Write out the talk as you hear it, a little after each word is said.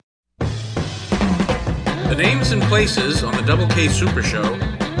The names and places on the Double K Super Show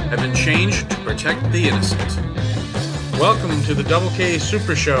have been changed to protect the innocent. Welcome to the Double K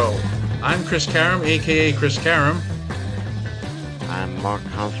Super Show. I'm Chris Karam, aka Chris Karam. I'm Mark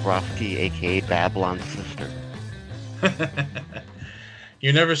Konzarowski, aka Babylon's sister.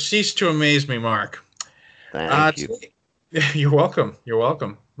 You never cease to amaze me, Mark. Thank you. You're welcome. You're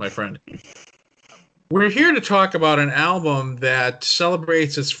welcome, my friend. We're here to talk about an album that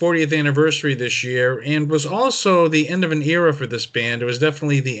celebrates its 40th anniversary this year and was also the end of an era for this band. It was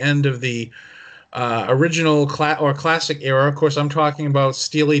definitely the end of the original classic era. Of course, I'm talking about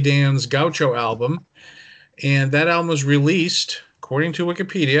Steely Dan's Gaucho album. And that album was released, according to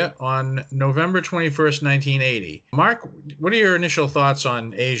Wikipedia, on November 21st, 1980. Mark, what are your initial thoughts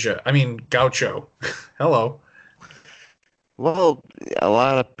on Gaucho? Hello. Well, a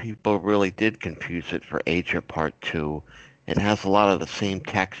lot of people really did confuse it for Asia Part 2. It has a lot of the same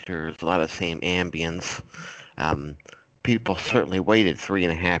textures, a lot of the same ambience. People certainly waited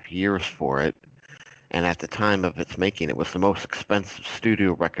 3.5 years for it. And at the time of its making, it was the most expensive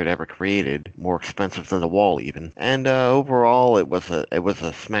studio record ever created, more expensive than The Wall even. And overall, it was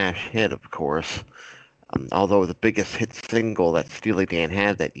a smash hit, of course. Although the biggest hit single that Steely Dan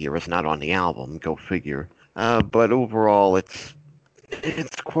had that year is not on the album, go figure. But overall, it's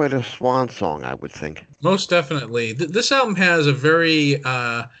quite a swan song, I would think. Most definitely. This album has a very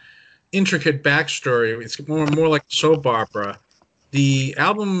intricate backstory. It's more like a soap opera. The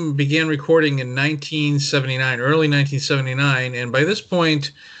album began recording in 1979, early 1979, and by this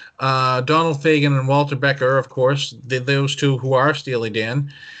point, Donald Fagen and Walter Becker, of course, those two who are Steely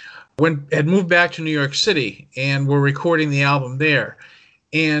Dan, had moved back to New York City and were recording the album there.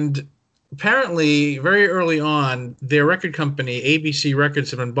 And apparently, very early on, their record company, ABC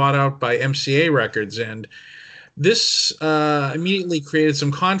Records, had been bought out by MCA Records, and this immediately created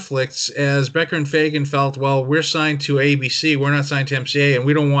some conflicts as Becker and Fagen felt, well, we're signed to ABC, we're not signed to MCA, and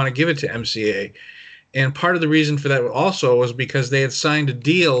we don't want to give it to MCA. And part of the reason for that also was because they had signed a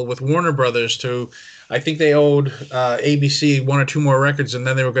deal with Warner Brothers to, I think they owed ABC one or two more records, and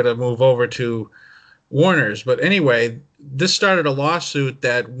then they were going to move over to Warner's. But anyway, this started a lawsuit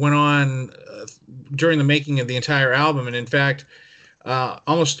that went on during the making of the entire album, and in fact,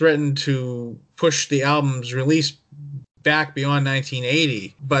 almost threatened to push the album's release back beyond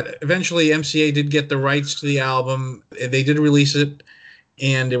 1980. But eventually, MCA did get the rights to the album. They did release it,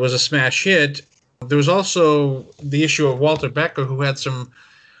 and it was a smash hit. There was also the issue of Walter Becker, who had some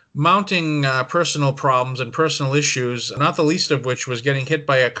mounting personal problems and personal issues, not the least of which was getting hit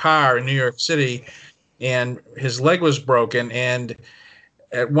by a car in New York City, and his leg was broken. And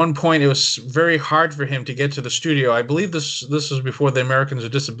at one point, it was very hard for him to get to the studio. I believe this was before the Americans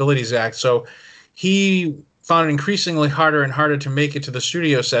with Disabilities Act. So he found it increasingly harder and harder to make it to the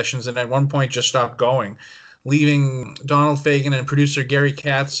studio sessions, and at one point just stopped going, leaving Donald Fagen and producer Gary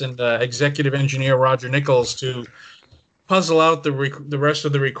Katz and executive engineer Roger Nichols to puzzle out the rest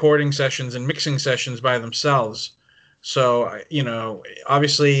of the recording sessions and mixing sessions by themselves. So,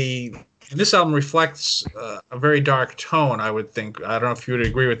 obviously, this album reflects a very dark tone, I would think. I don't know if you would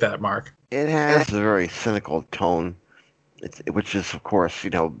agree with that, Mark. It has a very cynical tone, which is, of course,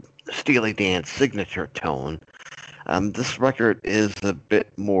 Steely Dan's signature tone. This record is a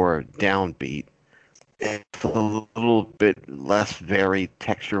bit more downbeat. It's a little bit less varied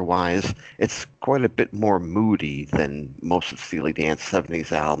texture-wise. It's quite a bit more moody than most of Steely Dan's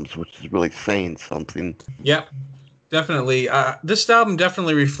 70s albums, which is really saying something. Yep. Definitely. This album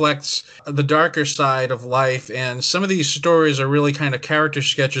definitely reflects the darker side of life, and some of these stories are really kind of character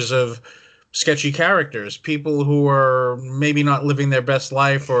sketches of sketchy characters, people who are maybe not living their best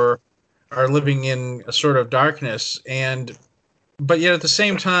life or are living in a sort of darkness. But yet at the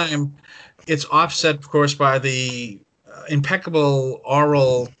same time, it's offset, of course, by the impeccable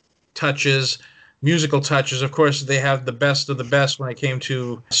oral touches, musical touches. Of course, they have the best of the best when it came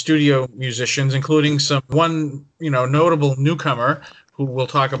to studio musicians, including one notable newcomer who we'll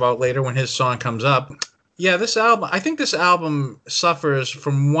talk about later when his song comes up. Yeah, I think this album suffers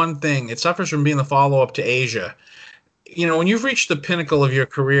from one thing. It suffers from being the follow-up to Asia. When you've reached the pinnacle of your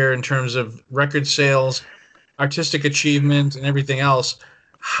career in terms of record sales, artistic achievement, and everything else,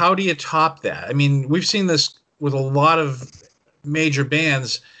 how do you top that? I mean, we've seen this with a lot of major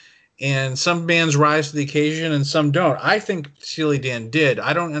bands, and some bands rise to the occasion and some don't. I think Steely Dan did.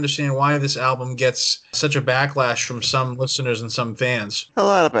 I don't understand why this album gets such a backlash from some listeners and some fans. A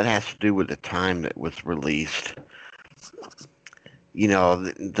lot of it has to do with the time that was released.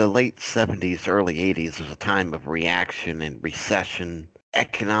 The late 70s, early 80s was a time of reaction and recession.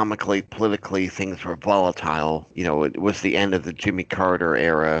 Economically, politically, things were volatile. It was the end of the Jimmy Carter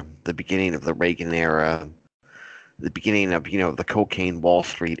era, the beginning of the Reagan era. the beginning of, the cocaine Wall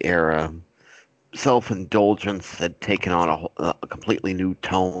Street era. Self-indulgence had taken on a completely new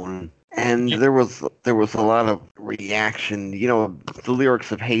tone. And there was a lot of reaction. The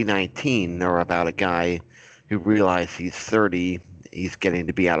lyrics of Hey 19 are about a guy who realized he's 30, he's getting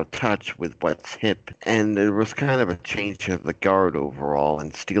to be out of touch with what's hip. And there was kind of a change of the guard overall,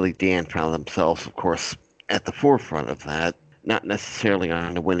 and Steely Dan found themselves, of course, at the forefront of that, not necessarily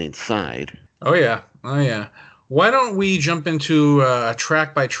on the winning side. Oh yeah, oh yeah. Why don't we jump into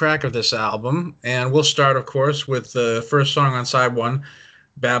track by track of this album, and we'll start, of course, with the first song on side one,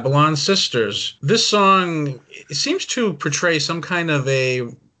 Babylon Sisters. This song seems to portray some kind of a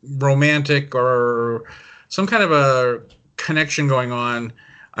romantic or some kind of a connection going on.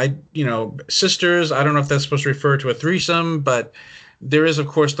 Sisters. I don't know if that's supposed to refer to a threesome, but there is, of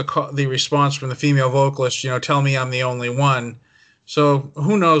course, the response from the female vocalist. Tell me I'm the only one. So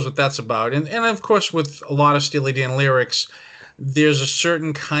who knows what that's about? And of course, with a lot of Steely Dan lyrics, there's a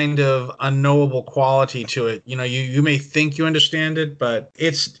certain kind of unknowable quality to it. You may think you understand it, but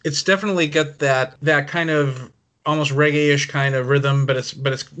it's definitely got that kind of almost reggae-ish kind of rhythm, but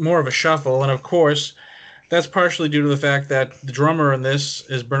it's more of a shuffle. And of course, that's partially due to the fact that the drummer in this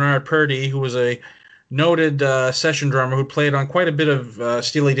is Bernard Purdie, who was a noted session drummer who played on quite a bit of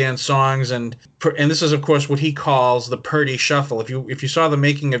Steely Dan songs, and this is, of course, what he calls the Purdie Shuffle. If you saw the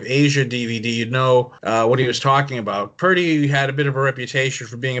Making of Asia DVD, you'd know what he was talking about. Purdie had a bit of a reputation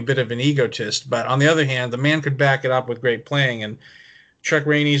for being a bit of an egotist, but on the other hand, the man could back it up with great playing, and Chuck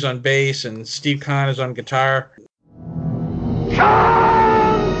Rainey's on bass, and Steve Kahn is on guitar.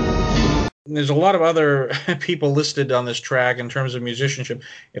 And there's a lot of other people listed on this track in terms of musicianship.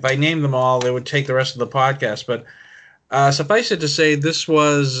 If I named them all, it would take the rest of the podcast. But suffice it to say, this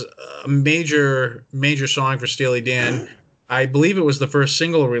was a major, major song for Steely Dan. I believe it was the first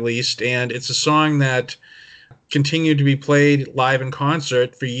single released, and it's a song that continued to be played live in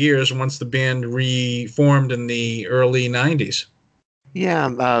concert for years once the band reformed in the early 90s. Yeah,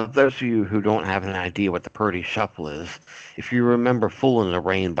 those of you who don't have an idea what the Purdie Shuffle is, if you remember Fool in the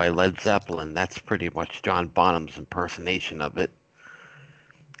Rain by Led Zeppelin, that's pretty much John Bonham's impersonation of it.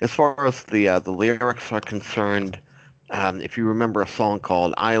 As far as the lyrics are concerned, if you remember a song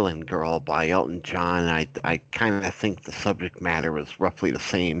called Island Girl by Elton John, I kind of think the subject matter is roughly the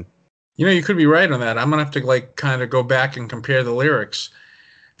same. You could be right on that. I'm going to have to kind of go back and compare the lyrics.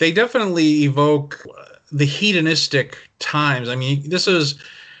 They definitely evoke the hedonistic times. I mean, this is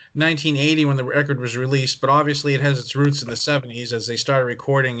 1980 when the record was released, but obviously it has its roots in the 70s as they started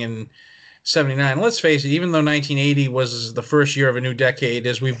recording in 79. Let's face it, even though 1980 was the first year of a new decade,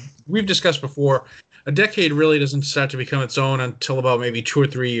 as we've discussed before, a decade really doesn't start to become its own until about maybe 2 or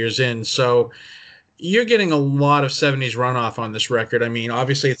 3 years in. So you're getting a lot of 70s runoff on this record. I mean,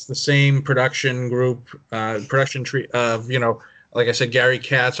 obviously it's the same production group, production tree of, like I said, Gary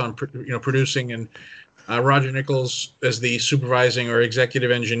Katz on producing, and Roger Nichols as the supervising or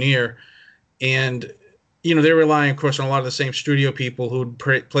executive engineer. And, they're relying, of course, on a lot of the same studio people who'd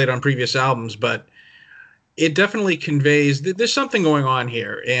played on previous albums, but it definitely conveys there's something going on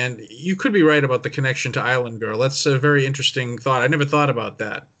here. And you could be right about the connection to Island Girl. That's a very interesting thought. I never thought about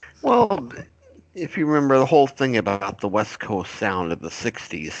that. Well, if you remember the whole thing about the West Coast sound of the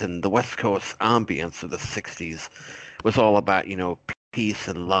 60s and the West Coast ambience of the 60s was all about, peace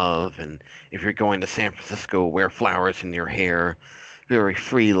and love, and if you're going to San Francisco, wear flowers in your hair. Very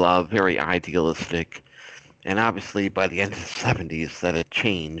free love, very idealistic. And obviously by the end of the 70s that had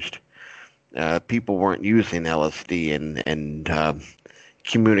changed. People weren't using LSD and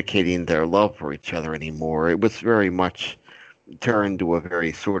communicating their love for each other anymore. It was very much turned to a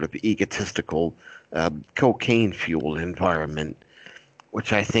very sort of egotistical, cocaine-fueled environment,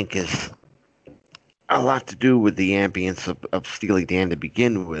 which I think is a lot to do with the ambience of Steely Dan to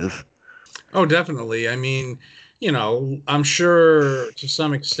begin with. Oh, definitely. I mean, I'm sure to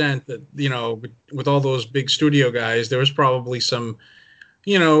some extent that, with all those big studio guys, there was probably some,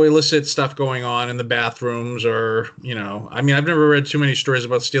 illicit stuff going on in the bathrooms or, I mean, I've never read too many stories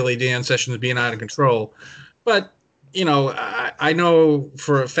about Steely Dan sessions being out of control, but, I know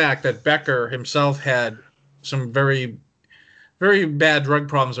for a fact that Becker himself had some very, very bad drug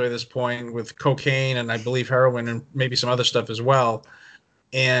problems by this point with cocaine and I believe heroin and maybe some other stuff as well.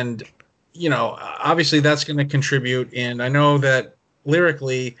 And, obviously that's going to contribute. And I know that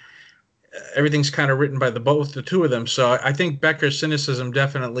lyrically, everything's kind of written by both the two of them. So I think Becker's cynicism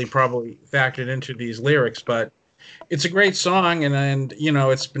definitely probably factored into these lyrics, but it's a great song. And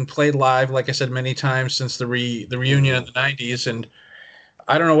it's been played live, like I said, many times since the reunion in the 90s. And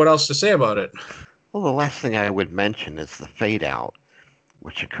I don't know what else to say about it. Well, the last thing I would mention is the fade out,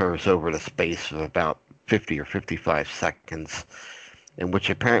 which occurs over the space of about 50 or 55 seconds, and which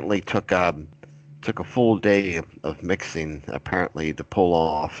apparently took a full day of mixing apparently to pull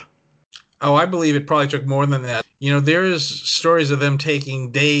off. Oh, I believe it probably took more than that. There's stories of them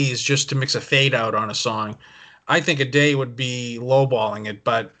taking days just to mix a fade out on a song. I think a day would be lowballing it,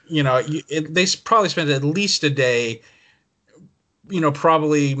 but they probably spent at least a day,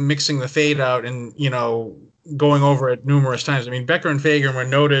 probably mixing the fade out and going over it numerous times. I mean, Becker and Fagen were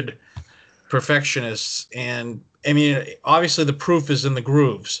noted perfectionists, and I mean, obviously the proof is in the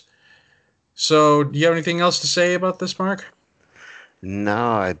grooves. So, do you have anything else to say about this, Mark? No,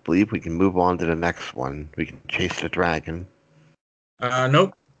 I believe we can move on to the next one. We can Chase the Dragon.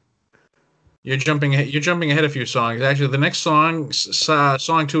 Nope. You're jumping ahead. You're jumping ahead a few songs. Actually, the next song,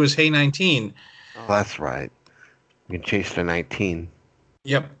 song 2, is "Hey 19." Oh, that's right. We can Chase the 19.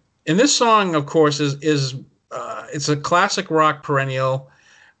 Yep. And this song, of course, is it's a classic rock perennial.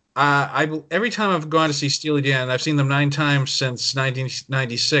 Every time I've gone to see Steely Dan, I've seen them 9 times since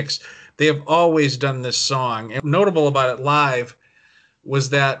 1996. They have always done this song. And notable about it live was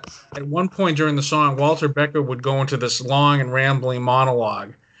that at one point during the song, Walter Becker would go into this long and rambling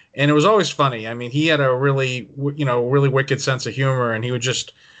monologue, and it was always funny. I mean, he had a really wicked sense of humor, and he would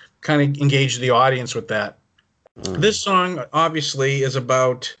just kind of engage the audience with that. This song obviously is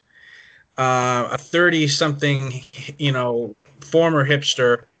about a 30-something, former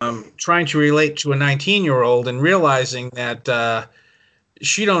hipster trying to relate to a 19-year-old and realizing that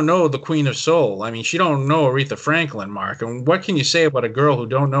she don't know the Queen of Soul. I mean, she don't know Aretha Franklin, Mark. And what can you say about a girl who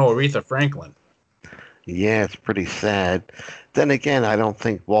don't know Aretha Franklin? Yeah, it's pretty sad. Then again, I don't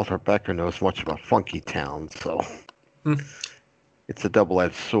think Walter Becker knows much about Funky Town, so it's a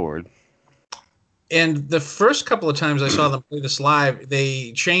double-edged sword. And the first couple of times I saw them play this live,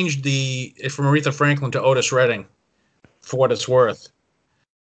 they changed from Aretha Franklin to Otis Redding, for what it's worth.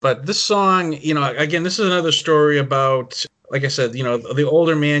 But this song, again, this is another story about, like I said, the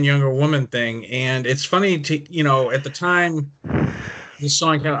older man, younger woman thing. And it's funny to, at the time, this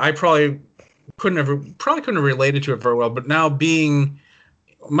song, I probably couldn't have related to it very well. But now being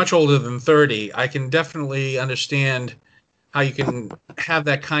much older than 30, I can definitely understand how you can have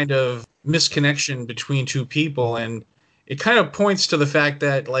that kind of misconnection between two people. And it kind of points to the fact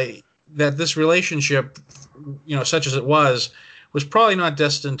that, that this relationship, such as it was probably not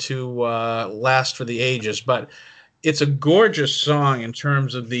destined to last for the ages. But it's a gorgeous song in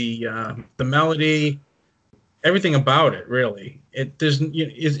terms of the melody, everything about it. Really,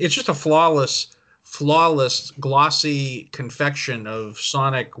 it's just a flawless, glossy confection of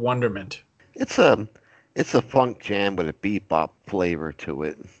sonic wonderment. It's a funk jam with a bebop flavor to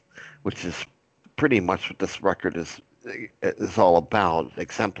it, which is pretty much what this record is all about.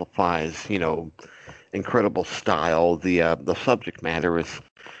 Exemplifies, incredible style. The subject matter is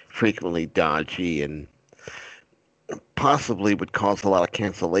frequently dodgy and possibly would cause a lot of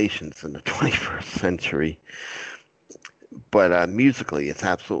cancellations in the 21st century. But musically, it's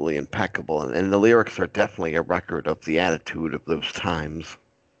absolutely impeccable, and the lyrics are definitely a record of the attitude of those times.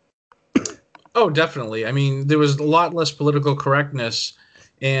 Oh, definitely. I mean, there was a lot less political correctness,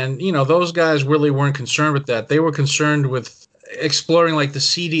 and those guys really weren't concerned with that. They were concerned with exploring the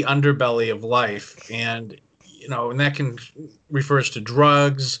seedy underbelly of life, and and that refers to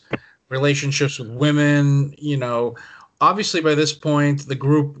drugs, relationships with women. Obviously by this point the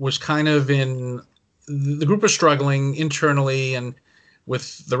group was struggling internally and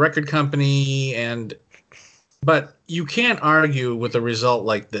with the record company, but you can't argue with a result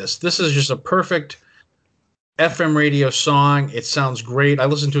like this. This is just a perfect FM radio song. It sounds great. I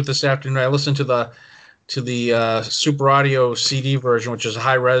listened to it this afternoon. I listened to the Super Audio CD version, which is a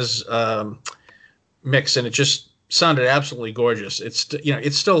high res mix, and it just sounded absolutely gorgeous.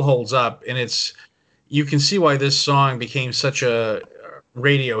 It still holds up, and you can see why this song became such a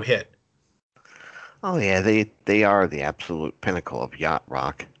radio hit. Oh yeah, they are the absolute pinnacle of yacht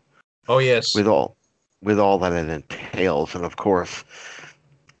rock. Oh yes, with all that it entails, and of course,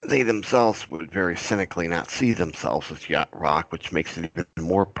 they themselves would very cynically not see themselves as yacht rock, which makes it even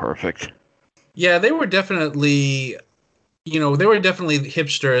more perfect. Yeah, they were definitely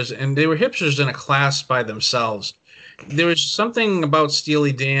hipsters, and they were hipsters in a class by themselves. There was something about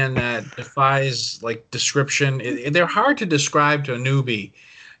Steely Dan that defies description. They're hard to describe to a newbie.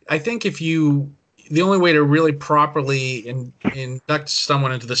 I think the only way to really properly induct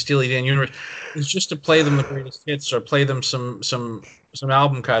someone into the Steely Dan universe is just to play them the greatest hits or play them some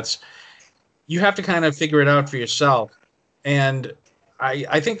album cuts. You have to kind of figure it out for yourself, and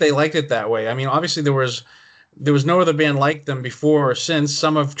I think they liked it that way. I mean, obviously there was no other band like them before or since.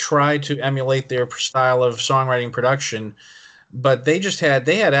 Some have tried to emulate their style of songwriting production, but they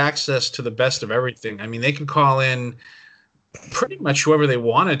had access to the best of everything. I mean, they could call in pretty much whoever they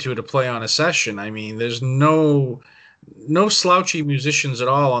wanted to play on a session. I mean, there's no slouchy musicians at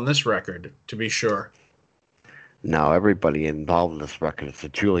all on this record, to be sure. Now, everybody involved in this record is a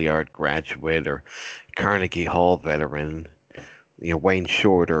Juilliard graduate or Carnegie Hall veteran. You know, Wayne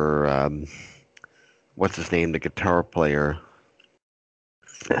Shorter, what's his name, the guitar player,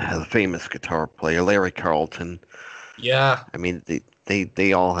 the famous guitar player, Larry Carlton. Yeah, I mean,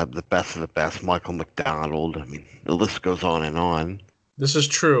 they all have the best of the best. Michael McDonald. I mean, the list goes on and on. this is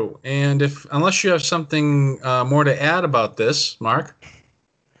true. And if unless you have something more to add about this, Mark.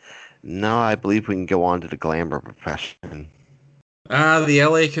 No, I believe we can go on to the glamour profession. The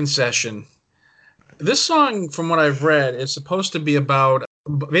LA Concession. This song, from what I've read, is supposed to be about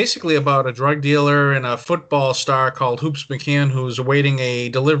basically about a drug dealer and a football star called Hoops McCann who's awaiting a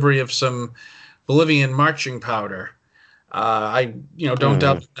delivery of some Bolivian marching powder. I, don't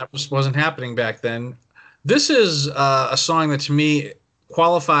doubt that wasn't happening back then. This is a song that to me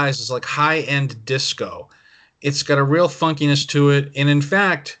qualifies as like high-end disco. It's got a real funkiness to it, and in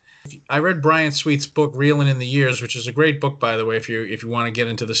fact, I read Brian Sweet's book "Reelin' in the Years," which is a great book, by the way, if you want to get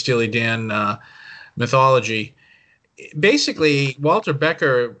into the Steely Dan mythology. Basically, Walter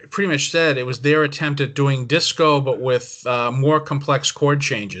Becker pretty much said it was their attempt at doing disco, but with more complex chord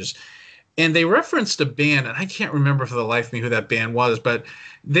changes. And they referenced a band, and I can't remember for the life of me who that band was, but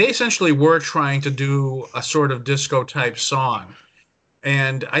they essentially were trying to do a sort of disco type song.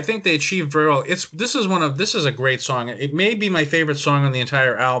 And I think they achieved very well. This is a great song. It may be my favorite song on the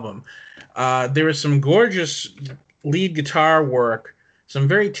entire album. There is some gorgeous lead guitar work, some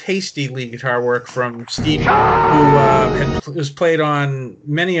very tasty lead guitar work from Stevie, who has played on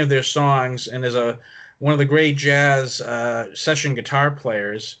many of their songs and is one of the great jazz session guitar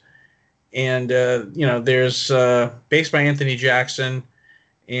players. And there's bass by Anthony Jackson,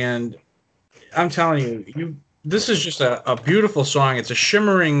 and I'm telling you, this is just a beautiful song. It's a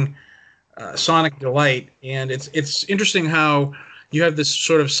shimmering sonic delight, and it's interesting how you have this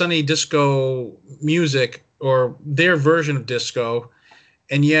sort of sunny disco music or their version of disco,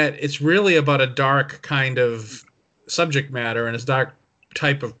 and yet it's really about a dark kind of subject matter and a dark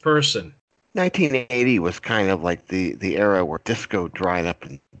type of person. 1980 was kind of like the era where disco dried up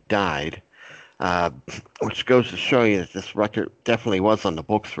and died, uh, which goes to show you that this record definitely was on the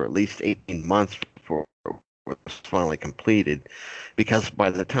books for at least 18 months before it was finally completed, because by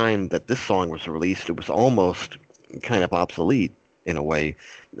the time that this song was released, it was almost kind of obsolete in a way.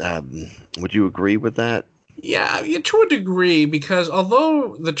 Would you agree with that? Yeah, to a degree, because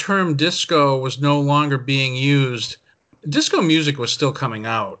although the term disco was no longer being used, disco music was still coming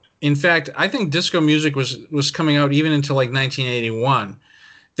out. In fact, I think disco music was coming out even until like 1981.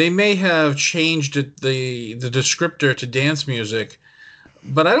 They may have changed the descriptor to dance music,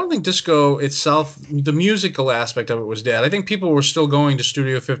 but I don't think disco itself, the musical aspect of it, was dead. I think people were still going to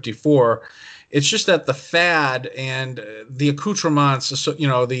Studio 54. It's just that the fad and the accoutrements,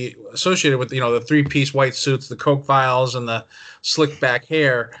 the associated with the three-piece white suits, the coke vials, and the slick back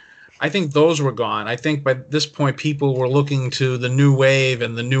hair, I think those were gone. I think by this point people were looking to the new wave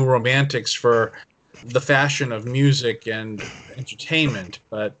and the new romantics for the fashion of music and entertainment.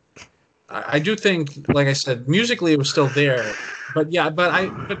 But I do think, like I said, musically it was still there. But yeah,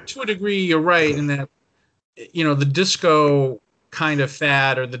 but to a degree, you're right in that the disco kind of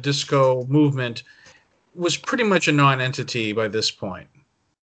fad or the disco movement was pretty much a non-entity by this point.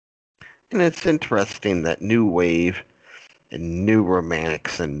 And it's interesting that new wave and new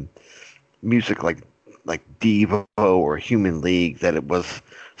romantics and music like Devo or Human League, that it was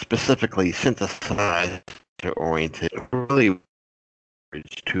specifically synthesized oriented, really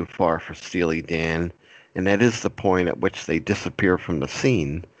bridge too far for Steely Dan, and that is the point at which they disappear from the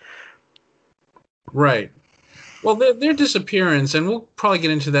scene. Right. Well, their disappearance, and we'll probably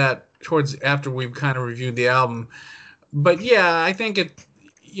get into that towards after we've kind of reviewed the album. But yeah, I think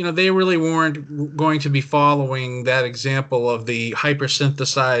they really weren't going to be following that example of the hyper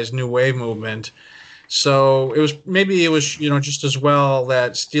synthesized new wave movement. So maybe it was just as well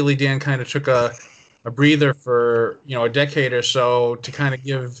that Steely Dan kind of took a breather for a decade or so to kind of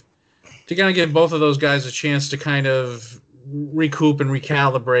give both of those guys a chance to kind of recoup and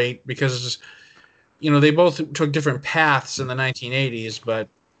recalibrate, because they both took different paths in the 1980s. But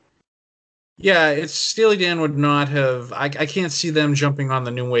yeah, it's Steely Dan would not have. I can't see them jumping on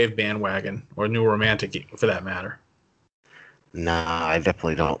the new wave bandwagon or new romantic for that matter. Nah, I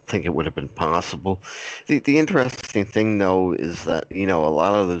definitely don't think it would have been possible. The interesting thing, though, is that, a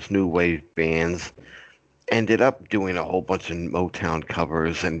lot of those new wave bands ended up doing a whole bunch of Motown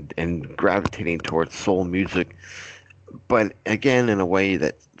covers and gravitating towards soul music. but again, in a way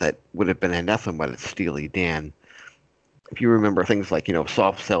that would have been nothing but a Steely Dan. If you remember things like,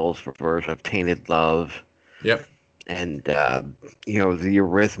 Soft Cell's version of Tainted Love, Yep. and the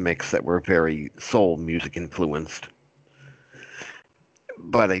Eurythmics that were very soul music influenced,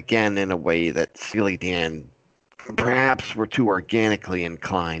 but again in a way that Steely Dan perhaps were too organically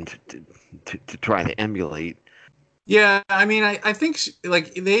inclined to try to emulate. Yeah, I mean, I think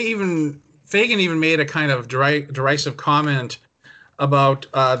like Fagen even made a kind of derisive comment about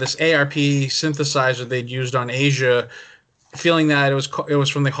this ARP synthesizer they'd used on Asia, feeling that it was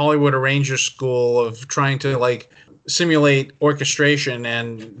from the Hollywood arranger school of trying to like simulate orchestration,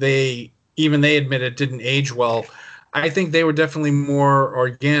 and they admit it didn't age well. I think they were definitely more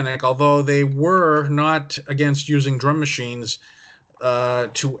organic, although they were not against using drum machines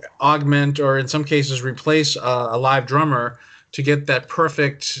to augment or in some cases replace a live drummer to get that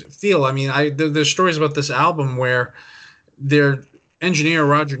perfect feel. I mean, there's stories about this album where their engineer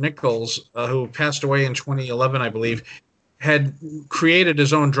Roger Nichols, who passed away in 2011, I believe, had created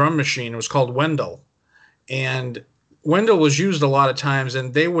his own drum machine. It was called Wendell, and Wendell was used a lot of times,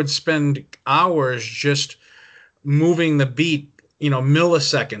 and they would spend hours just moving the beat,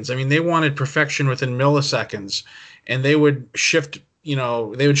 milliseconds. I mean, they wanted perfection within milliseconds, and they would shift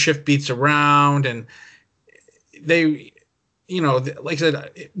beats around, and they, like I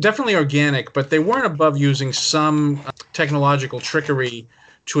said, definitely organic, but they weren't above using some technological trickery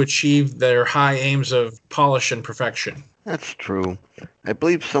to achieve their high aims of polish and perfection. That's true. I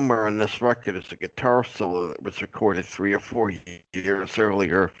believe somewhere on this record is a guitar solo that was recorded 3 or 4 years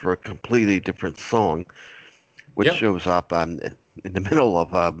earlier for a completely different song, which Yep. shows up in the middle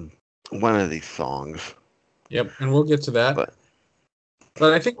of one of these songs. Yep, and we'll get to that. But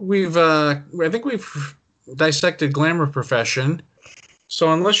But I think we've dissected Glamour Profession.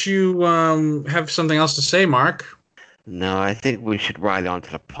 So unless you have something else to say, Mark. no, I think we should ride on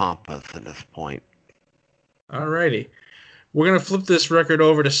to the Pampas at this point. Alrighty. We're going to flip this record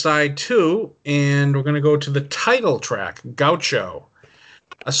over to side 2, and we're going to go to the title track, Gaucho,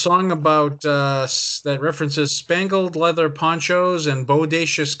 a song about that references spangled leather ponchos and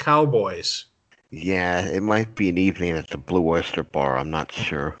bodacious cowboys. Yeah, it might be an evening at the Blue Oyster Bar. I'm not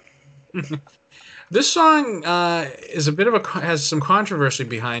sure. This song is a bit of has some controversy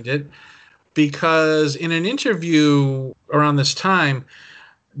behind it because in an interview around this time,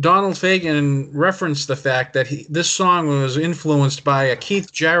 Donald Fagen referenced the fact that this song was influenced by a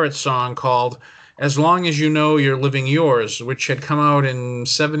Keith Jarrett song called As Long as You Know You're Living Yours, which had come out in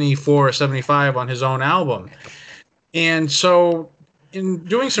 74 or 75 on his own album. And so, in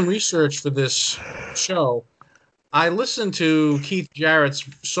doing some research for this show, I listened to Keith Jarrett's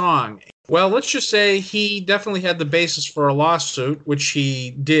song. Well, let's just say he definitely had the basis for a lawsuit, which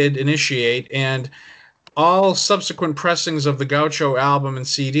he did initiate, and all subsequent pressings of the Gaucho album and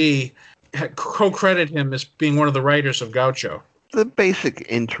CD co-credit him as being one of the writers of Gaucho. The basic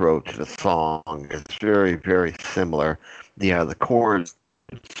intro to the song is very, very similar. The chord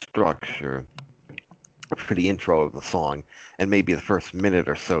structure for the intro of the song and maybe the first minute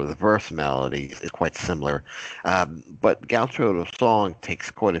or so, the verse melody is quite similar. But Gaucho, the song,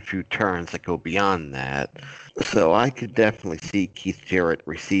 takes quite a few turns that go beyond that. So I could definitely see Keith Jarrett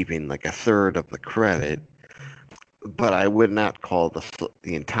receiving like a third of the credit, but I would not call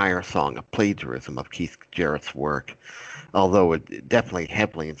the entire song a plagiarism of Keith Jarrett's work, although it definitely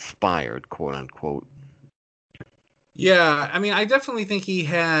heavily inspired, quote unquote. Yeah, I mean, I definitely think he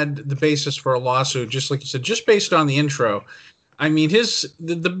had the basis for a lawsuit, just like you said, just based on the intro. I mean,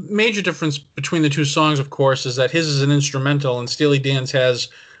 the major difference between the two songs, of course, is that his is an instrumental and Steely Dan's has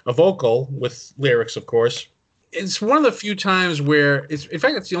a vocal with lyrics, of course. It's one of the few times where in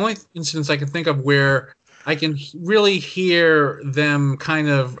fact, it's the only instance I can think of where I can really hear them kind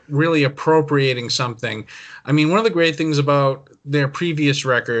of really appropriating something. I mean, one of the great things about their previous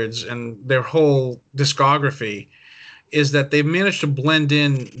records and their whole discography is that they've managed to blend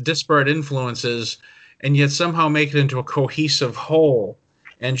in disparate influences and yet somehow make it into a cohesive whole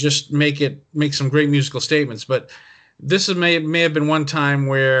and just make some great musical statements. But may have been one time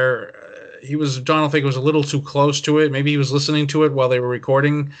where Donald Fagen was a little too close to it. Maybe he was listening to it while they were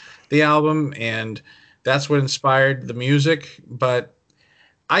recording the album, and that's what inspired the music. But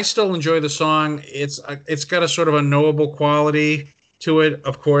I still enjoy the song. It's got a sort of a knowable quality to it,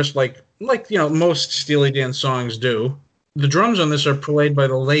 of course, like most Steely Dan songs do. The drums on this are played by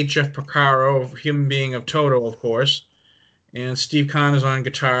the late Jeff Porcaro, him being of Toto, of course, and Steve Kahn is on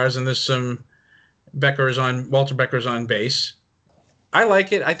guitars, and there's some Walter Becker's on bass. I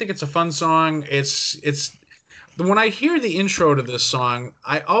like it. I think it's a fun song. It's when I hear the intro to this song,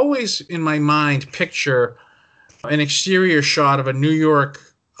 I always in my mind picture an exterior shot of a New York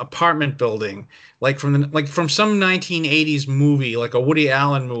apartment building, like from some 1980s movie, like a Woody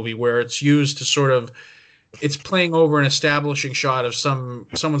Allen movie, where it's used to sort of it's playing over an establishing shot of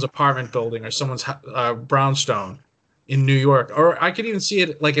someone's apartment building or someone's brownstone in New York. Or I could even see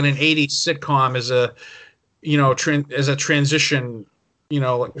it like in an 80s sitcom as a as a transition,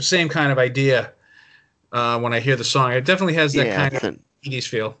 like the same kind of idea. When I hear the song, it definitely has that Yeah, kind of 80s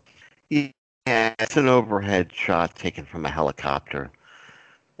feel. it's an overhead shot taken from a helicopter,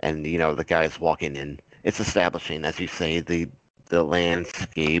 and the guy's walking in. It's establishing, as you say, the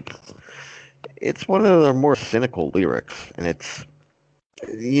landscape. It's one of the more cynical lyrics, and it's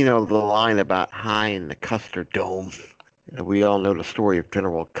the line about high in the Custer Dome. We all know the story of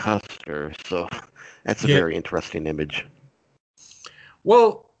General Custer, so that's a Yeah. very interesting image.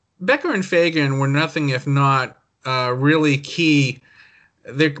 Well, Becker and Fagen were nothing if not really key.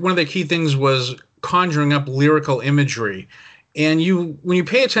 One of their key things was conjuring up lyrical imagery, and when you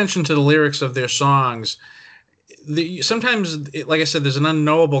pay attention to the lyrics of their songs, sometimes, like I said, there's an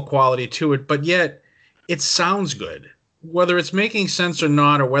unknowable quality to it, but yet it sounds good, whether it's making sense or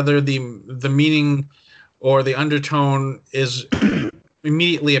not, or whether the meaning or the undertone is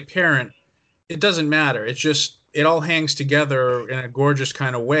immediately apparent. It doesn't matter. It's just it all hangs together in a gorgeous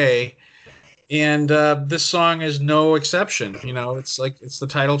kind of way, and this song is no exception. It's like it's the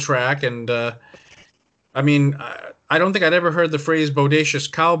title track, and I mean, I don't think I'd ever heard the phrase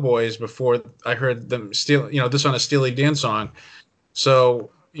 "bodacious cowboys" before I heard them this on a Steely Dan song.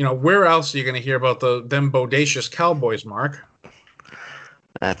 So, where else are you going to hear about them bodacious cowboys, Mark?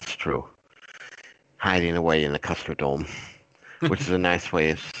 That's true. Hiding away in the Custer Dome, which is a nice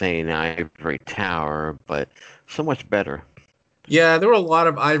way of saying ivory tower, but so much better. Yeah, there were a lot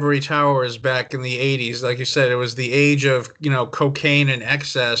of ivory towers back in the 80s. Like you said, it was the age of, cocaine and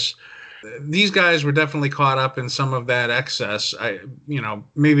excess. These guys were definitely caught up in some of that excess.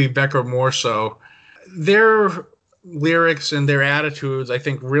 Maybe Becker more so. Their lyrics and their attitudes, I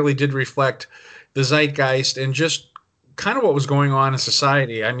think, really did reflect the zeitgeist and just kind of what was going on in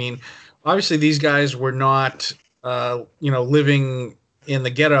society. I mean, obviously, these guys were not, living in the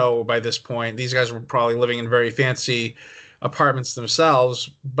ghetto by this point. These guys were probably living in very fancy apartments themselves,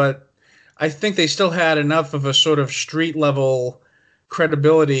 but I think they still had enough of a sort of street level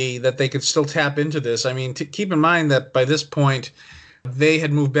credibility that they could still tap into this. I mean, keep in mind that by this point, they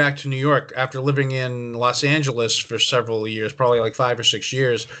had moved back to New York after living in Los Angeles for several years, probably like 5 or 6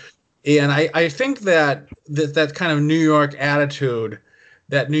 years. And I think that kind of New York attitude,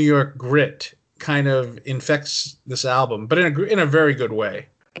 that New York grit, kind of infects this album, but in a very good way.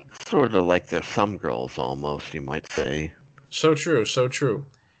 Sort of like they're some girls, almost, you might say. So true, so true.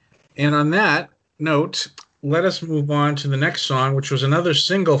 And on that note, let us move on to the next song, which was another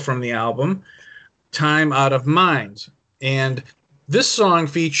single from the album, Time Out of Mind. And this song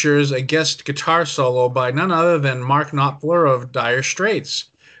features a guest guitar solo by none other than Mark Knopfler of Dire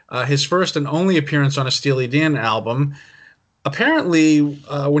Straits, his first and only appearance on a Steely Dan album. Apparently,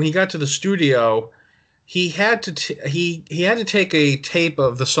 when he got to the studio, he had to he had to take a tape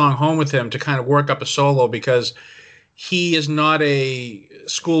of the song home with him to kind of work up a solo because he is not a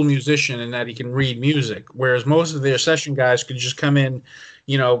school musician in that he can read music, whereas most of their session guys could just come in,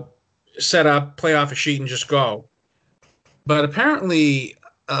 you know, set up, play off a sheet, and just go. But apparently,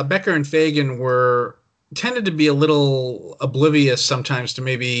 Becker and Fagen were tended to be a little oblivious sometimes to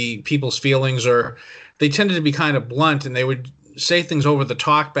maybe people's feelings, or they tended to be kind of blunt, and they would say things over the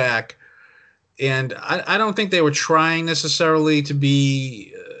talkback. And I don't think they were trying necessarily to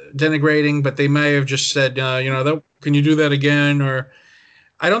be denigrating, but they may have just said, can you do that again? Or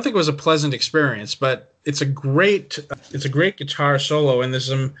I don't think it was a pleasant experience, but it's a great guitar solo, and there's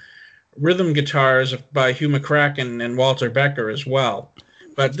some rhythm guitars by Hugh McCracken and Walter Becker as well.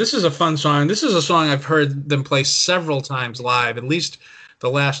 But this is a fun song. This is a song I've heard them play several times live, at least the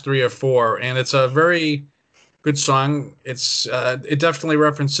last three or four, and it's a very good song. It definitely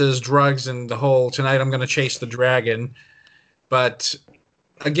references drugs and the whole "Tonight I'm going to chase the dragon," but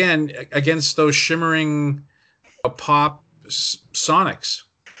again, against those shimmering pop sonics.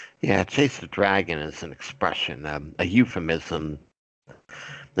 Yeah, chase the dragon is an expression, a euphemism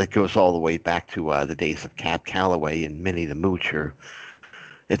that goes all the way back to the days of Cab Calloway and Minnie the Moocher.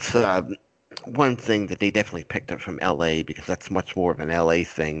 It's one thing that they definitely picked up from L.A. because that's much more of an L.A.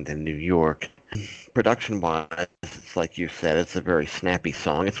 thing than New York. Production-wise, it's like you said, it's a very snappy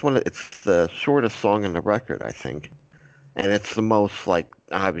song. It's the shortest song in the record, I think, and it's the most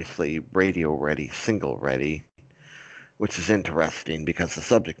obviously radio-ready, single-ready, which is interesting because the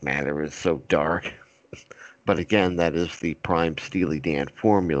subject matter is so dark. But again, that is the prime Steely Dan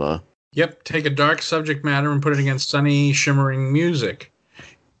formula. Yep, take a dark subject matter and put it against sunny, shimmering music.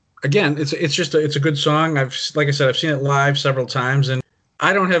 Again, it's a good song. Like I said, I've seen it live several times, and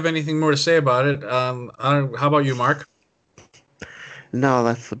I don't have anything more to say about it. How about you, Mark? No,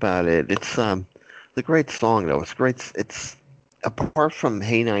 that's about it. It's a great song though. It's great. It's apart from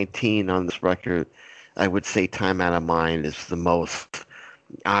Hey 19 on this record, I would say Time Out of Mind is the most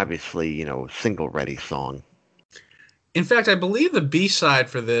obviously, single ready song. In fact, I believe the B side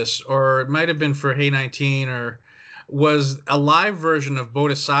for this, or it might have been for Hey 19, or was a live version of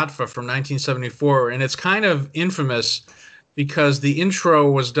Bodhisattva from 1974, and it's kind of infamous because the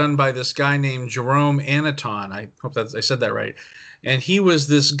intro was done by this guy named Jerome Anaton. I hope that I said that right. And he was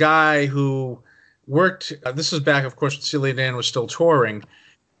this guy who worked. This was back, of course, when Steely Dan was still touring,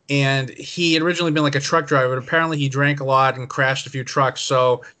 and he had originally been like a truck driver, but apparently he drank a lot and crashed a few trucks.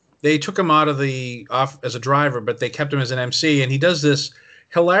 So they took him out of the off as a driver, but they kept him as an MC. And he does this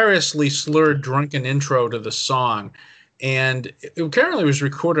hilariously slurred, drunken intro to the song, and it apparently was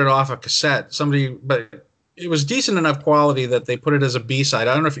recorded off a cassette. But it was decent enough quality that they put it as a B side.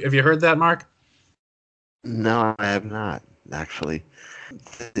 I don't know if have you heard that, Mark? No, I have not actually.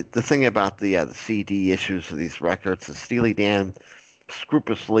 The thing about the CD issues of these records is Steely Dan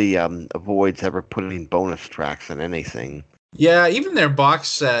scrupulously avoids ever putting bonus tracks in anything. Yeah, even their box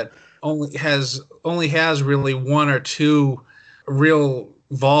set only has really one or two real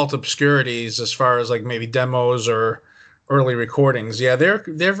vault obscurities as far as like maybe demos or early recordings. Yeah,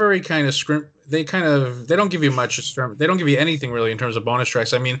 they're very kind of they don't give you much. They don't give you anything really in terms of bonus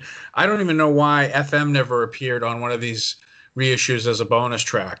tracks. I mean, I don't even know why FM never appeared on one of these reissues as a bonus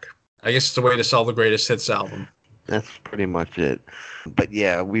track. I guess it's a way to sell the greatest hits album. That's pretty much it. But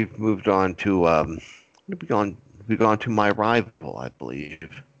yeah, we've moved on to we've gone to My Rival, I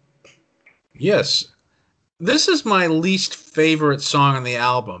believe. Yes, this is my least favorite song on the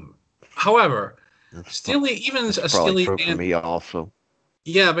album. However, That's Even a probably Steely true for Dan, me also.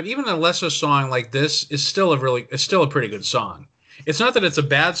 yeah, but even a lesser song like this is still a pretty good song. It's not that it's a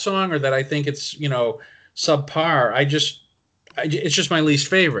bad song or that I think it's subpar. It's just my least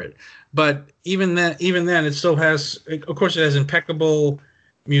favorite. But even then, it still has, of course, it has impeccable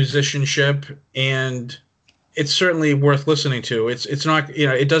musicianship, and it's certainly worth listening to. It's not,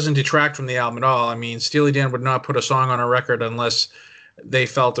 it doesn't detract from the album at all. I mean, Steely Dan would not put a song on a record unless they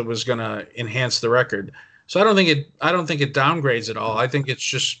felt it was going to enhance the record. So I don't think it downgrades at all. I think it's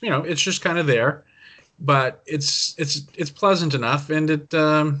just kind of there, but it's pleasant enough, and it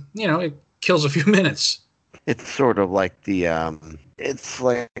kills a few minutes. It's sort of like it's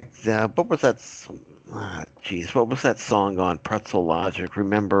like what was that? What was that song on Pretzel Logic?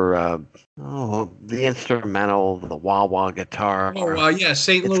 Remember? The instrumental, the wah wah guitar. Oh, yeah,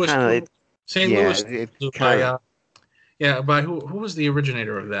 St. It's Louis. kind of St. yeah, Louis it by kind of by who was the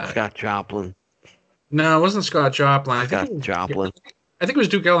originator of that? Scott Joplin. No, it wasn't Scott Joplin. Scott Joplin. I think it was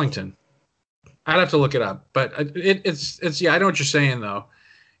Duke Ellington. I'd have to look it up, but it's yeah. I know what you're saying though.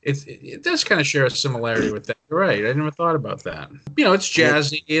 It does kind of share a similarity with that. You're right. I never thought about that. It's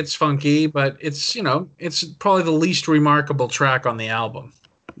jazzy, it's funky, but it's probably the least remarkable track on the album.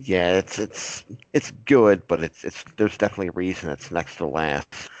 Yeah, it's good, but it's there's definitely a reason it's next to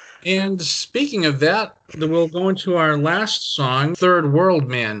last. And speaking of that, we'll go into our last song, Third World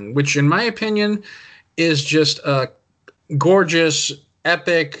Man, which in my opinion is just a gorgeous,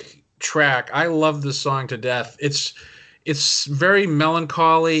 epic track. I love this song to death. It's very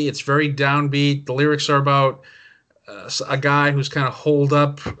melancholy. It's very downbeat. The lyrics are about a guy who's kind of holed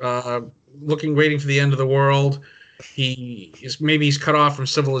up, waiting for the end of the world. He's cut off from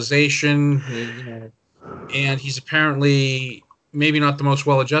civilization, and he's apparently maybe not the most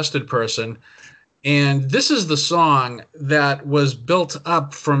well-adjusted person. And this is the song that was built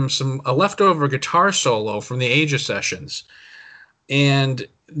up from a leftover guitar solo from the Aja sessions, and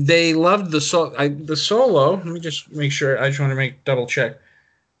they loved the solo. Let me just make sure. I just want to double check.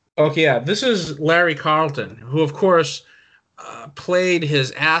 Okay, yeah, this is Larry Carlton, who of course played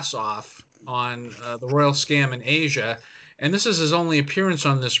his ass off on the Royal Scam in Asia, and this is his only appearance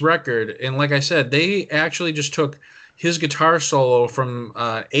on this record. And like I said, they actually just took his guitar solo from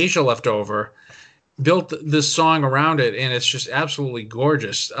Asia Leftover, built this song around it, and it's just absolutely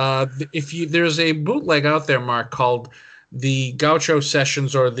gorgeous. There's a bootleg out there, Mark, called the Gaucho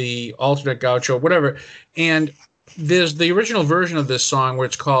Sessions or the Alternate Gaucho, whatever, and there's the original version of this song where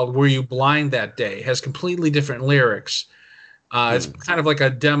it's called "Were You Blind That Day?" It has completely different lyrics. It's kind of like a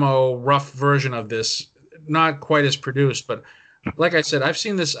demo, rough version of this, not quite as produced, but like I said, I've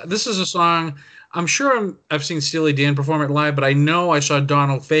seen this. This is a song. I'm sure I've seen Steely Dan perform it live, but I know I saw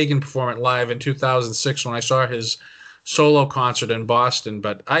Donald Fagen perform it live in 2006 when I saw his solo concert in Boston.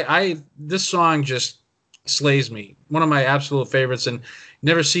 But I this song just slays me. One of my absolute favorites, and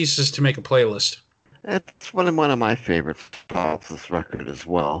never ceases to make a playlist. It's one of my favorites off this record as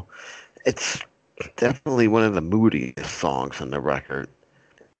well. It's definitely one of the moodiest songs on the record,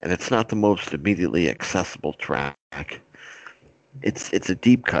 and it's not the most immediately accessible track. It's a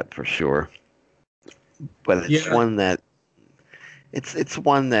deep cut for sure, but it's Yeah. one that it's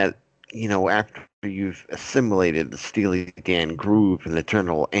one that after you've assimilated the Steely Dan groove and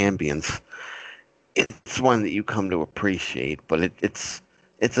eternal ambience, it's one that you come to appreciate. But it's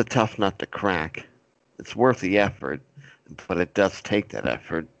a tough nut to crack. It's worth the effort, but it does take that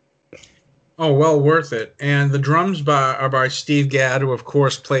effort. Oh, well worth it. And the drums are by Steve Gadd, who of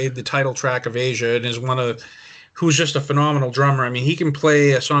course played the title track of Asia and is who's just a phenomenal drummer. I mean, he can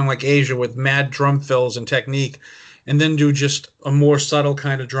play a song like Asia with mad drum fills and technique, and then do just a more subtle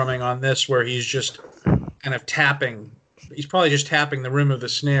kind of drumming on this, where he's just kind of tapping. He's probably just tapping the rim of the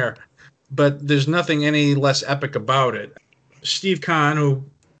snare, but there's nothing any less epic about it. Steve Kahn, who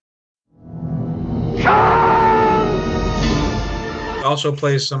also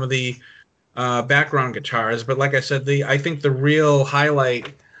plays some of the background guitars, but like I said, I think the real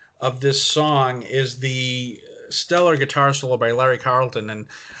highlight of this song is the stellar guitar solo by Larry Carlton. And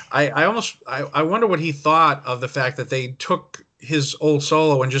I wonder what he thought of the fact that they took his old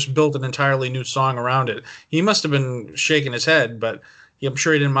solo and just built an entirely new song around it. He must have been shaking his head, but I'm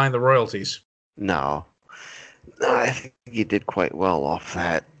sure he didn't mind the royalties. No, I think he did quite well off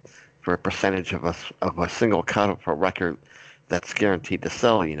that for a percentage of a single cut of a record that's guaranteed to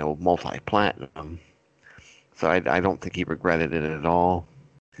sell, multi-platinum. So I don't think he regretted it at all.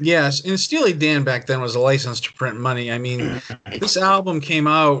 Yes, and Steely Dan back then was a license to print money. I mean, this album came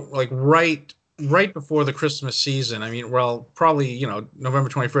out like right before the Christmas season. I mean, well, probably, November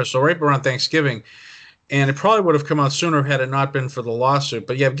 21st, so right around Thanksgiving. And it probably would have come out sooner had it not been for the lawsuit.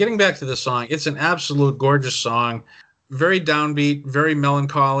 But yeah, getting back to the song, it's an absolute gorgeous song. Very downbeat, very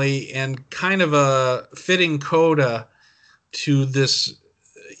melancholy, and kind of a fitting coda to this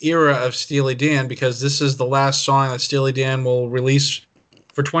era of Steely Dan, because this is the last song that Steely Dan will release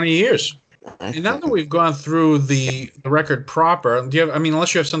for 20 years. And now that we've gone through the record proper,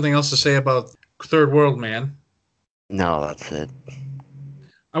 unless you have something else to say about Third World Man? No, that's it.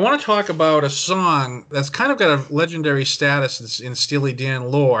 I want to talk about a song that's kind of got a legendary status in Steely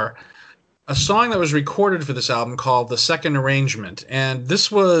Dan lore. A song that was recorded for this album called The Second Arrangement. And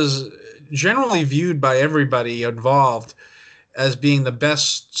this was generally viewed by everybody involved as being the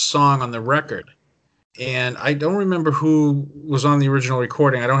best song on the record. And I don't remember who was on the original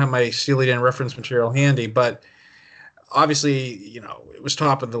recording. I don't have my Steely Dan reference material handy, but obviously, it was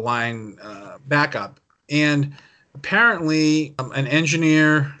top of the line backup. And apparently, an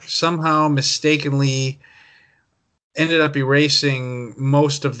engineer somehow mistakenly ended up erasing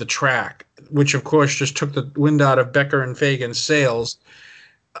most of the track, which of course just took the wind out of Becker and Fagen's sails.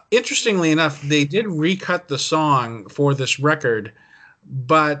 Interestingly enough, they did recut the song for this record,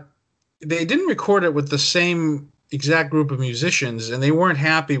 but they didn't record it with the same exact group of musicians, and they weren't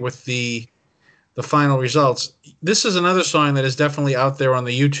happy with the final results. This is another song that is definitely out there on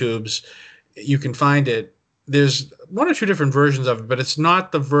the YouTubes. You can find it. There's one or two different versions of it, but it's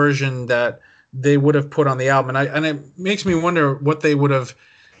not the version that they would have put on the album. And it makes me wonder what they would have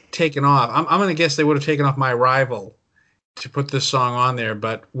taken off. I'm going to guess they would have taken off My Rival to put this song on there,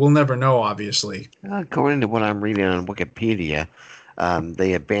 but we'll never know, obviously. According to what I'm reading on Wikipedia,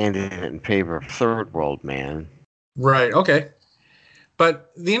 they abandoned it in favor of Third World Man. Right, okay.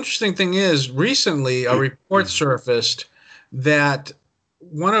 But the interesting thing is, recently a report surfaced that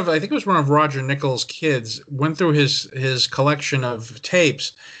I think it was one of Roger Nichols' kids, went through his collection of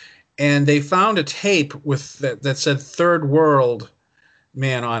tapes, and they found a tape with that said Third World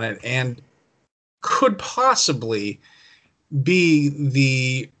Man on it, and could possibly be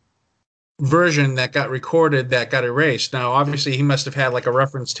the version that got recorded that got erased. Now, obviously, he must have had like a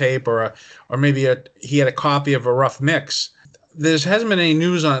reference tape, or maybe he had a copy of a rough mix. There hasn't been any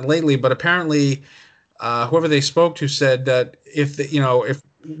news on it lately, but apparently, whoever they spoke to said that if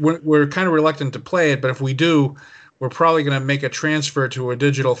we're kind of reluctant to play it, but if we do, we're probably going to make a transfer to a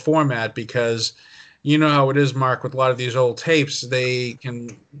digital format, because you know how it is, Mark, with a lot of these old tapes, they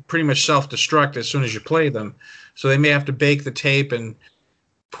can pretty much self-destruct as soon as you play them. So they may have to bake the tape and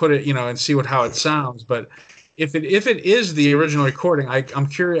put it, and see how it sounds. But if it is the original recording, I'm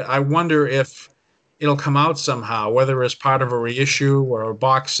curious. I wonder if it'll come out somehow, whether as part of a reissue or a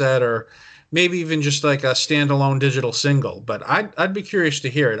box set, or maybe even just like a standalone digital single. But I'd be curious to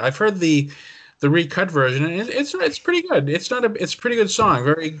hear it. I've heard the recut version, and it's pretty good. It's a pretty good song,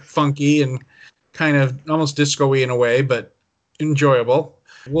 very funky, and kind of almost disco-y in a way, but enjoyable.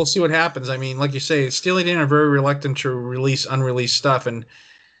 We'll see what happens. I mean, like you say, Steely Dan are very reluctant to release unreleased stuff, and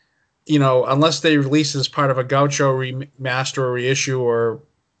unless they release it as part of a Gaucho remaster or reissue, or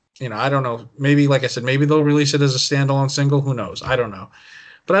I don't know. Maybe, like I said, maybe they'll release it as a standalone single. Who knows? I don't know,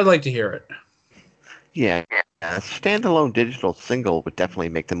 but I'd like to hear it. Yeah, a standalone digital single would definitely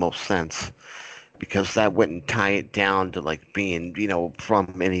make the most sense because that wouldn't tie it down to like being,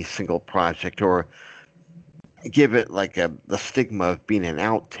 from any single project or give it like the stigma of being an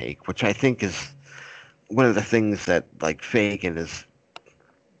outtake, which I think is one of the things that like Fagen is,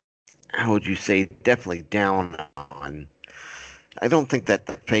 how would you say, definitely down on. I don't think that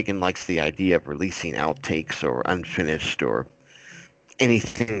Fagen likes the idea of releasing outtakes or unfinished or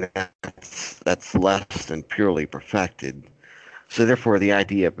anything that's less than purely perfected. So therefore, the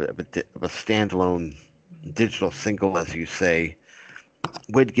idea of a standalone digital single, as you say,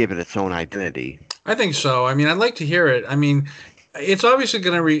 would give it its own identity. I think so. I mean, I'd like to hear it. I mean, it's obviously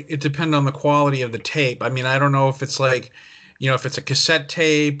going to depend on the quality of the tape. I mean, I don't know if it's like, if it's a cassette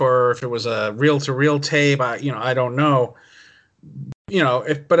tape or if it was a reel-to-reel tape. I don't know.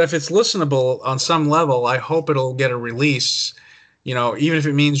 But if it's listenable on some level, I hope it'll get a release. Even if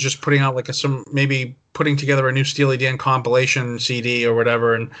it means just putting out like maybe putting together a new Steely Dan compilation CD or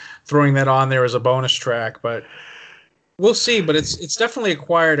whatever and throwing that on there as a bonus track. But we'll see. But it's definitely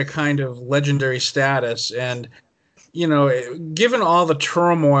acquired a kind of legendary status, and given all the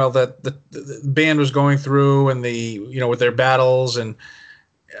turmoil that the band was going through, and with their battles and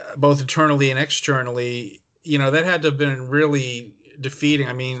both internally and externally, that had to have been really defeating.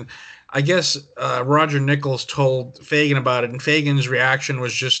 I mean, I guess Roger Nichols told Fagen about it, and Fagen's reaction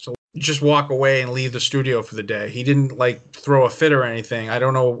was just to just walk away and leave the studio for the day. He didn't like throw a fit or anything. I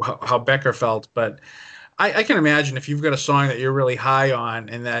don't know how Becker felt, but I can imagine if you've got a song that you're really high on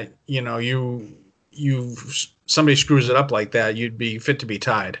and that you somebody screws it up like that, you'd be fit to be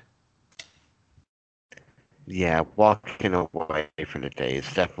tied. Yeah, walking away from the day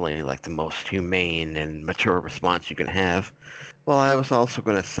is definitely like the most humane and mature response you can have. Well, I was also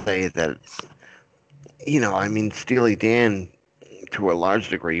going to say that, I mean, Steely Dan, to a large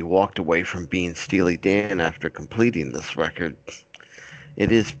degree, walked away from being Steely Dan after completing this record.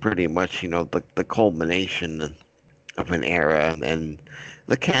 It is pretty much, the culmination of an era and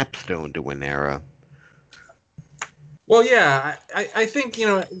the capstone to an era. Well, yeah, I think,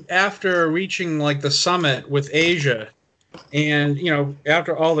 after reaching like the summit with Asia and,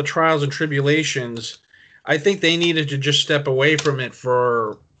 after all the trials and tribulations, I think they needed to just step away from it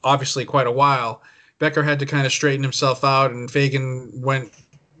for obviously quite a while. Becker had to kind of straighten himself out, and Fagen went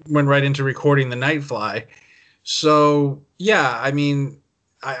right into recording the Nightfly. So, yeah, I mean,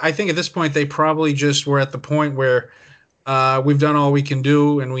 I think at this point they probably just were at the point where we've done all we can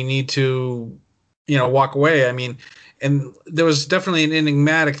do and we need to, walk away. I mean, and there was definitely an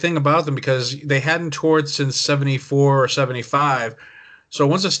enigmatic thing about them because they hadn't toured since 74 or 75. So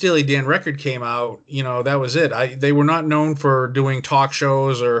once a Steely Dan record came out, that was it. They were not known for doing talk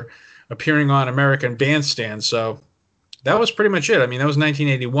shows or appearing on American Bandstand. So that was pretty much it. I mean, that was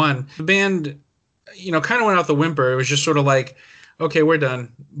 1981. The band, kind of went out the whimper. It was just sort of like, okay, we're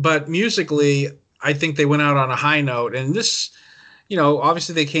done. But musically, I think they went out on a high note. And this,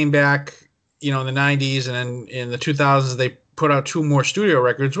 obviously they came back, in the 90s, and then in the 2000s, they put out 2 more studio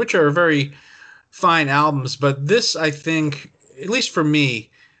records, which are very fine albums. But this, I think, at least for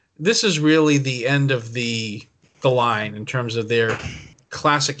me, this is really the end of the line in terms of their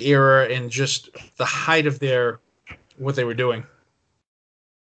classic era and just the height of what they were doing.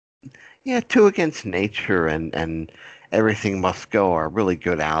 Yeah, Two Against Nature and Everything Must Go are really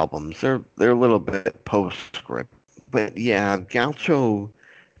good albums. They're a little bit postscript. But yeah, Gaucho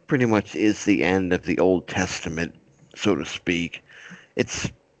pretty much is the end of the Old Testament, so to speak. It's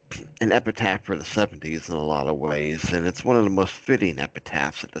an epitaph for the 70s in a lot of ways, and it's one of the most fitting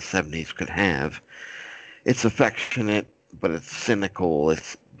epitaphs that the 70s could have. It's affectionate, but it's cynical.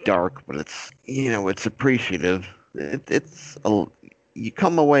 It's dark, but it's appreciative. You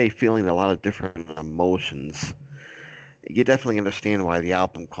come away feeling a lot of different emotions. You definitely understand why the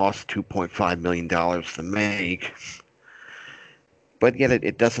album cost $2.5 million to make. But yet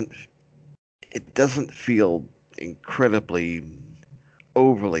it doesn't feel incredibly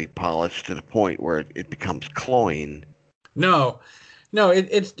overly polished to the point where it becomes cloying. No,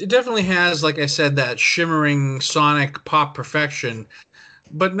 it definitely has, like I said, that shimmering sonic pop perfection,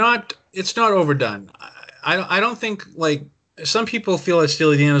 but it's not overdone. I don't think, like, some people feel that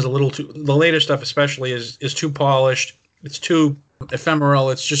Steely Dan is a little too, the later stuff especially is too polished. It's too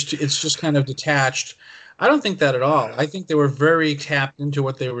ephemeral. It's just kind of detached. I don't think that at all. I think they were very tapped into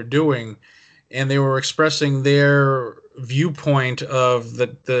what they were doing, and they were expressing their viewpoint of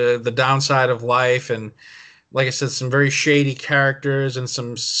the downside of life, and like I said, some very shady characters and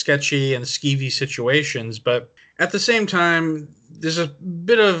some sketchy and skeevy situations. But at the same time, there's a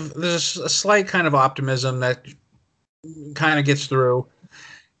slight kind of optimism that kind of gets through,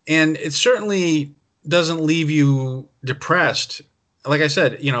 and it certainly doesn't leave you depressed. Like I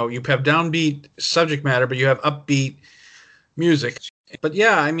said, you have downbeat subject matter, but you have upbeat music. But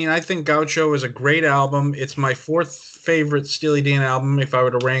yeah, I mean, I think Gaucho is a great album. It's my fourth favorite Steely Dan album if I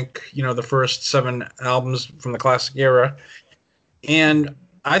were to rank, the first seven albums from the classic era. And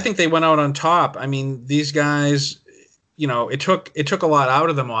I think they went out on top. I mean, these guys, it took a lot out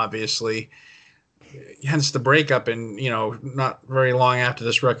of them, obviously, hence the breakup, and not very long after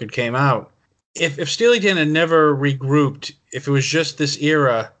this record came out. If Steely Dan had never regrouped, if it was just this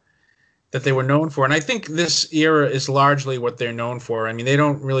era that they were known for, and I think this era is largely what they're known for. I mean, they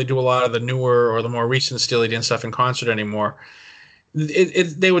don't really do a lot of the newer or the more recent Steely Dan stuff in concert anymore.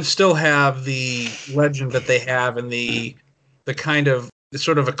 They would still have the legend that they have, and the kind of the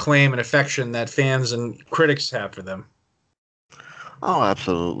sort of acclaim and affection that fans and critics have for them. Oh,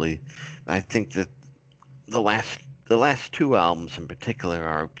 absolutely. I think that the last two albums in particular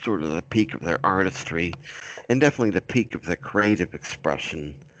are sort of the peak of their artistry, and definitely the peak of their creative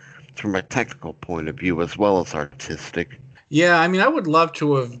expression from a technical point of view as well as artistic. Yeah, I mean, I would love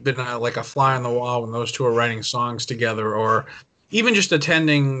to have been like a fly on the wall when those two are writing songs together, or even just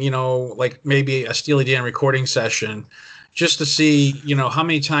attending, like maybe a Steely Dan recording session, just to see, how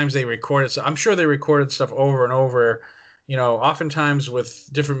many times they recorded. So I'm sure they recorded stuff over and over, oftentimes with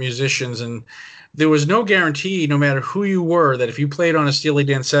different musicians, and there was no guarantee, no matter who you were, that if you played on a Steely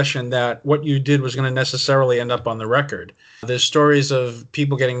Dan session, that what you did was going to necessarily end up on the record. There's stories of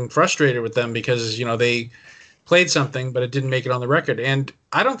people getting frustrated with them because, they played something, but it didn't make it on the record. And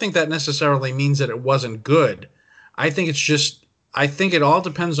I don't think that necessarily means that it wasn't good. I think it all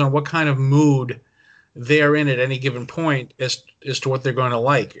depends on what kind of mood they're in at any given point as to what they're going to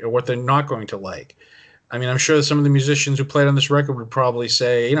like or what they're not going to like. I mean, I'm sure some of the musicians who played on this record would probably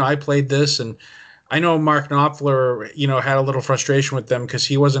say, I played this, and I know Mark Knopfler, had a little frustration with them because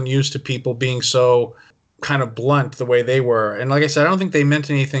he wasn't used to people being so kind of blunt the way they were. And like I said, I don't think they meant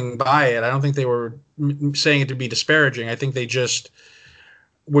anything by it. I don't think they were saying it to be disparaging. I think they just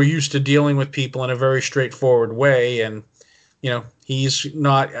were used to dealing with people in a very straightforward way. And, he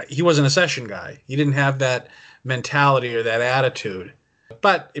wasn't a session guy. He didn't have that mentality or that attitude.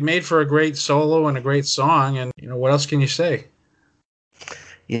 But it made for a great solo and a great song. And, what else can you say?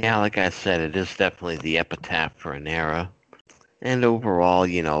 Yeah, like I said, it is definitely the epitaph for an era. And overall,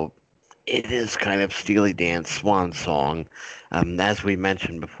 it is kind of Steely Dan's swan song. As we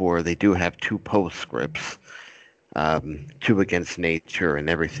mentioned before, they do have two postscripts, Two Against Nature and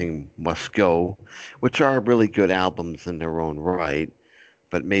Everything Must Go, which are really good albums in their own right.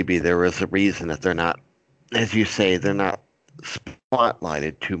 But maybe there is a reason that they're not, as you say, they're not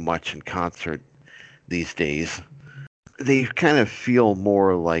spotlighted too much in concert these days. They kind of feel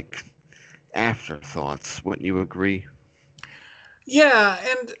more like afterthoughts. Wouldn't you agree? Yeah,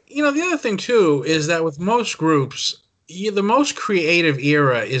 and the other thing too is that with most groups, the most creative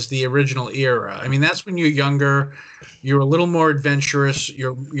era is the original era. I mean, that's when you're younger, you're a little more adventurous,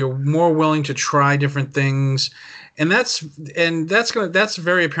 you're more willing to try different things, and that's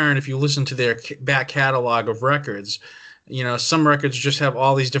very apparent if you listen to their back catalog of records. Some records just have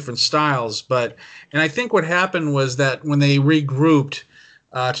all these different styles, and I think what happened was that when they regrouped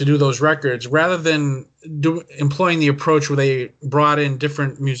to do those records, rather than employing the approach where they brought in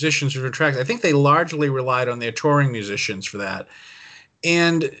different musicians for tracks, I think they largely relied on their touring musicians for that.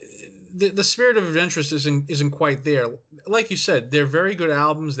 And the spirit of adventurous isn't quite there. Like you said, they're very good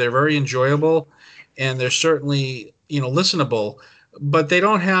albums. They're very enjoyable, and they're certainly listenable. But they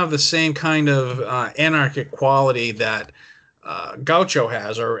don't have the same kind of anarchic quality that Gaucho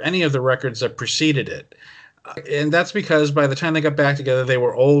has, or any of the records that preceded it. And that's because by the time they got back together, they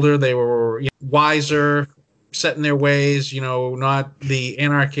were older, they were wiser, set in their ways, not the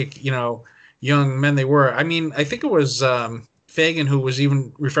anarchic, young men they were. I mean, I think it was Fagen who was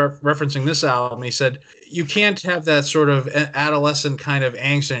even referencing this album. He said, you can't have that sort of adolescent kind of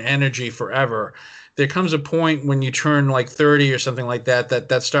angst and energy forever. There comes a point when you turn like 30 or something like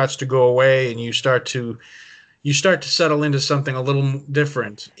that starts to go away, and you start to settle into something a little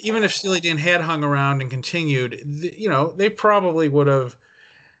different. Even if Steely Dan had hung around and continued, they probably would have,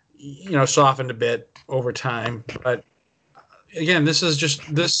 softened a bit over time. But again,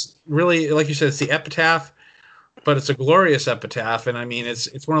 this really, like you said, it's the epitaph, but it's a glorious epitaph. And I mean,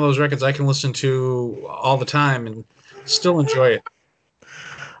 it's one of those records I can listen to all the time and still enjoy it.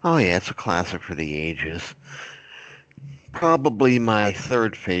 Oh yeah, it's a classic for the ages. Probably my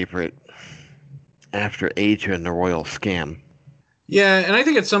third favorite after Asia and the Royal Scam. Yeah, and I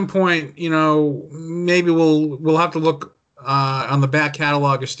think at some point, maybe we'll have to look on the back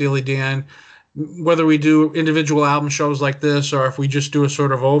catalog of Steely Dan, whether we do individual album shows like this or if we just do a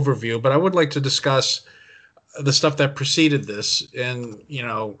sort of overview. But I would like to discuss the stuff that preceded this, and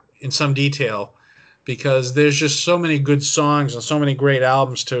in some detail, because there's just so many good songs and so many great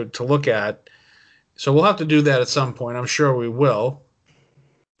albums to look at. So we'll have to do that at some point. I'm sure we will.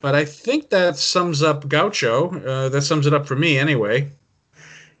 But I think that sums up Gaucho. That sums it up for me, anyway.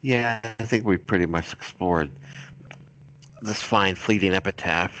 Yeah, I think we pretty much explored this fine fleeting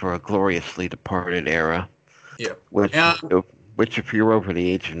epitaph for a gloriously departed era. Yeah. Which, which if you're over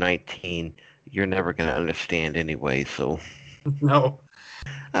the age of 19, you're never going to understand anyway. So, No.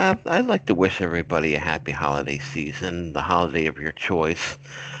 I'd like to wish everybody a happy holiday season, the holiday of your choice.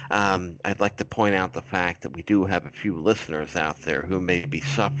 I'd like to point out the fact that we do have a few listeners out there who may be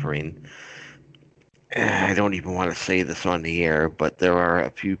suffering. I don't even want to say this on the air, but there are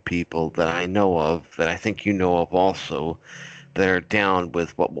a few people that I know of, that I think you know of also, that are down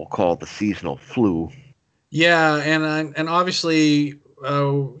with what we'll call the seasonal flu. Yeah, and obviously,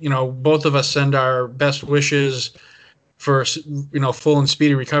 both of us send our best wishes for full and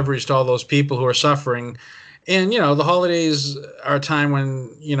speedy recoveries to all those people who are suffering. And the holidays are a time when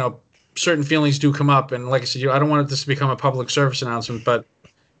certain feelings do come up. And like I said, I don't want this to become a public service announcement, but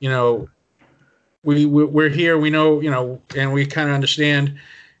we're here. We know, and we kind of understand.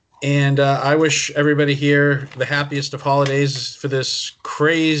 And I wish everybody here the happiest of holidays for this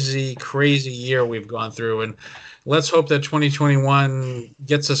crazy, crazy year we've gone through. And let's hope that 2021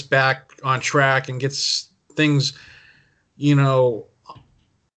 gets us back on track and gets things,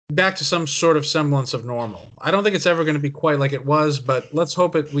 back to some sort of semblance of normal. I don't think it's ever going to be quite like it was, but let's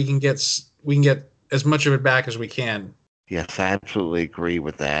hope we can get as much of it back as we can. Yes, I absolutely agree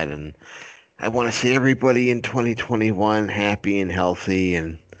with that. And I want to see everybody in 2021 happy and healthy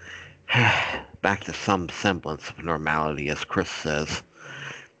and back to some semblance of normality, as Chris says.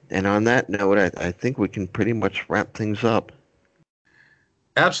 And on that note, I think we can pretty much wrap things up.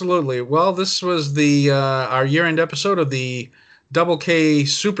 Absolutely. Well, this was our year-end episode of the Double K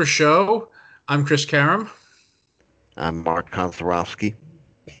Super Show. I'm Chris Karam. I'm Mark Konzarowski.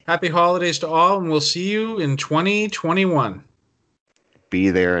 Happy holidays to all, and we'll see you in 2021. Be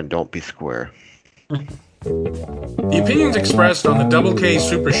there and don't be square. The opinions expressed on the Double K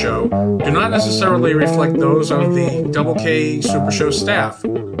Super Show do not necessarily reflect those of the Double K Super Show staff,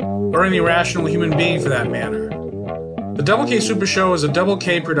 or any rational human being for that matter. The Double K Super Show is a Double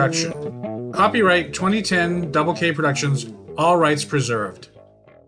K production. Copyright 2010 Double K Productions, all rights preserved.